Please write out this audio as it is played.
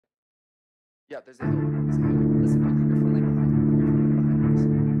Yeah, there's a hill. There's a hill. Listen, don't leave your front line behind. Leave your front line behind, boys.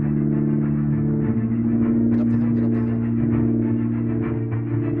 Get up the hill, get up the hill.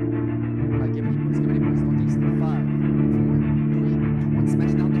 Alright, give it boys, give it boys. Northeast. 5, 4, 3, 2, 1.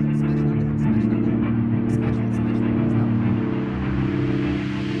 Smash down the hill, smash down the hill, smash down the hill. Smash it, smash it, boys. Down.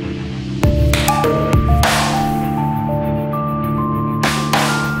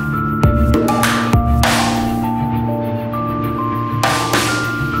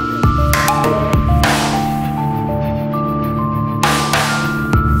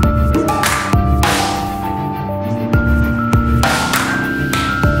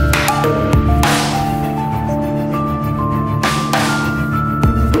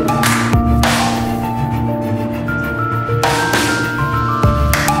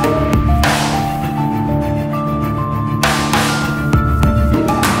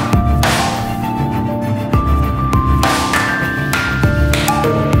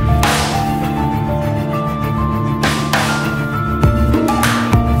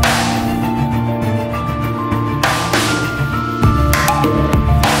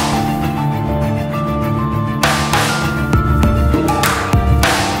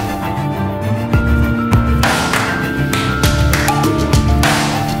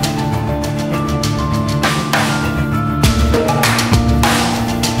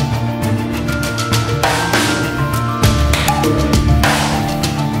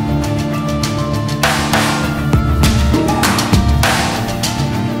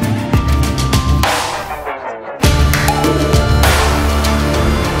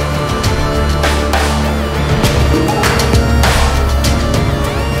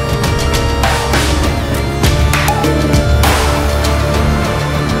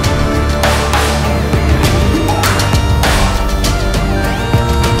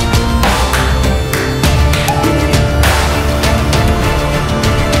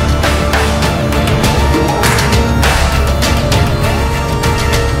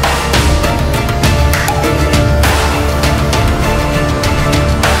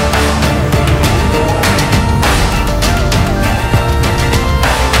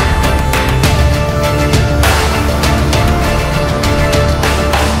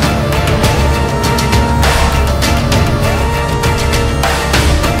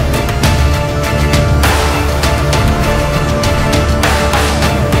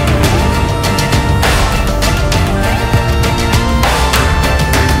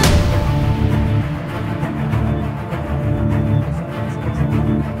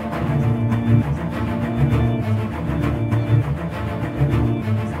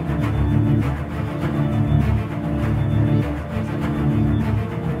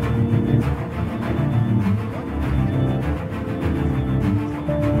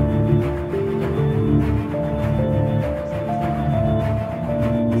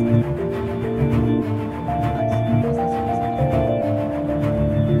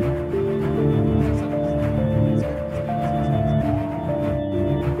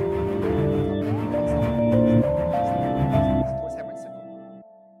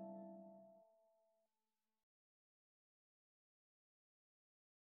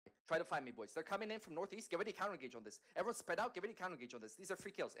 Try to find me, boys. They're coming in from northeast. Get ready to counter engage on this. Everyone spread out. Get ready to counter engage on this. These are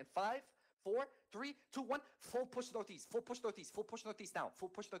free kills. In 5, 4, 3, 2, 1. Full push northeast. Full push northeast. Full push northeast down. Full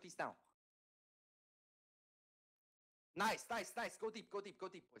push northeast down. Nice, nice, nice. Go deep, go deep, go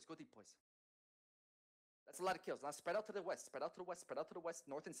deep, boys. Go deep, boys. That's a lot of kills. Now spread out to the west. Spread out to the west. Spread out to the west.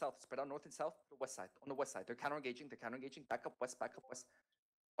 North and south. Spread out north and south. The west side. On the west side. They're counter engaging. They're counter engaging. Back up west. Back up west.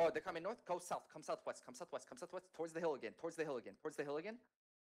 Oh, they're coming north. Go south. Come southwest. Come southwest. Come southwest. Towards the hill again. Towards the hill again. Towards the hill again.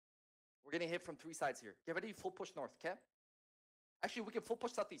 We're getting hit from 3 sides here. Get ready, full push north, okay? Actually, we can full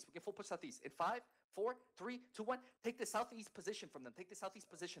push southeast. We can full push southeast. In 5, 4, 3, 2, 1. Take the southeast position from them. Take the southeast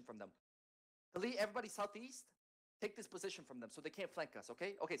position from them. Delete everybody southeast. Take this position from them so they can't flank us,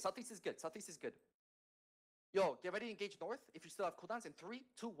 okay? Okay, southeast is good. Southeast is good. Yo, get ready to engage north if you still have cooldowns. In 3,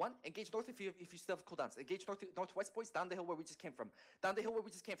 2, 1. Engage north if you still have cooldowns. Engage northwest, boys. Down the hill where we just came from. Down the hill where we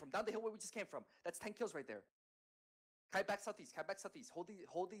just came from. Down the hill where we just came from. That's 10 kills right there. Kite back southeast. Kite back southeast. Hold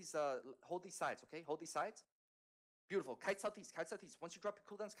these sides, okay? Hold these sides. Beautiful. Kite southeast. Kite southeast. Once you drop your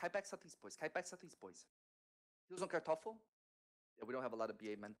cooldowns, kite back southeast, boys. Kite back southeast, boys. Heals on Kartoffel. Yeah, we don't have a lot of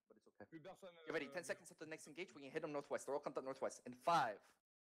BA, man, but it's okay. Get ready. 10 seconds after the next engage. We can hit them northwest. They're all come up northwest. In 5,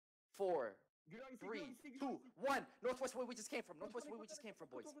 4, 3, 2, 1. Northwest where we just came from. Northwest where we just came from,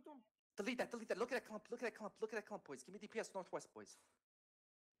 boys. Delete that. Delete that. Look at that clump. Look at that clump. Look at that clump, boys. Give me DPS northwest, boys.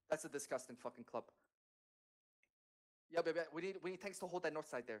 That's a disgusting fucking club. Yeah, baby. We need tanks to hold that north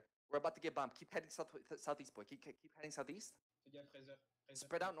side there. We're about to get bombed. Keep heading southeast, boy. Keep heading southeast.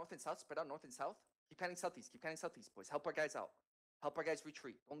 Spread out north and south. Spread out north and south. Keep heading southeast. Keep heading southeast, boys. Help our guys out. Help our guys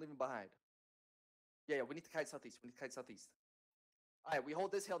retreat. Don't leave them behind. Yeah, we need to kite southeast. We need to kite southeast. All right, we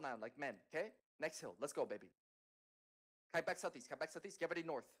hold this hill now, like men, okay? Next hill. Let's go, baby. Kite back southeast. Kite back southeast. Get ready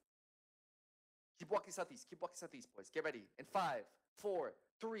north. Keep walking southeast. Keep walking southeast, boys. Get ready. In 5, 4,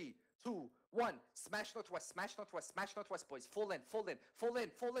 3, 2, 1. Smash northwest. Smash northwest. Smash northwest, boys. Full in. Full in. Full in.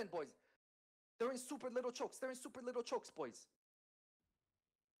 Full in, boys. They're in super little chokes. They're in super little chokes, boys.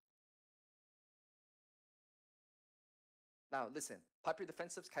 Now, listen. Pop your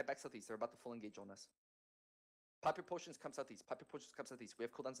defensives. Kite back southeast. They're about to full engage on us. Pop your potions. Come southeast. Pop your potions. Come southeast. We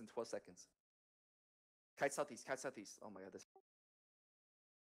have cooldowns in 12 seconds. Kite southeast. Kite southeast. Oh my god. This.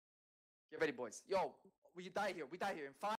 Get ready, boys. Yo, we die here. We die here in 5.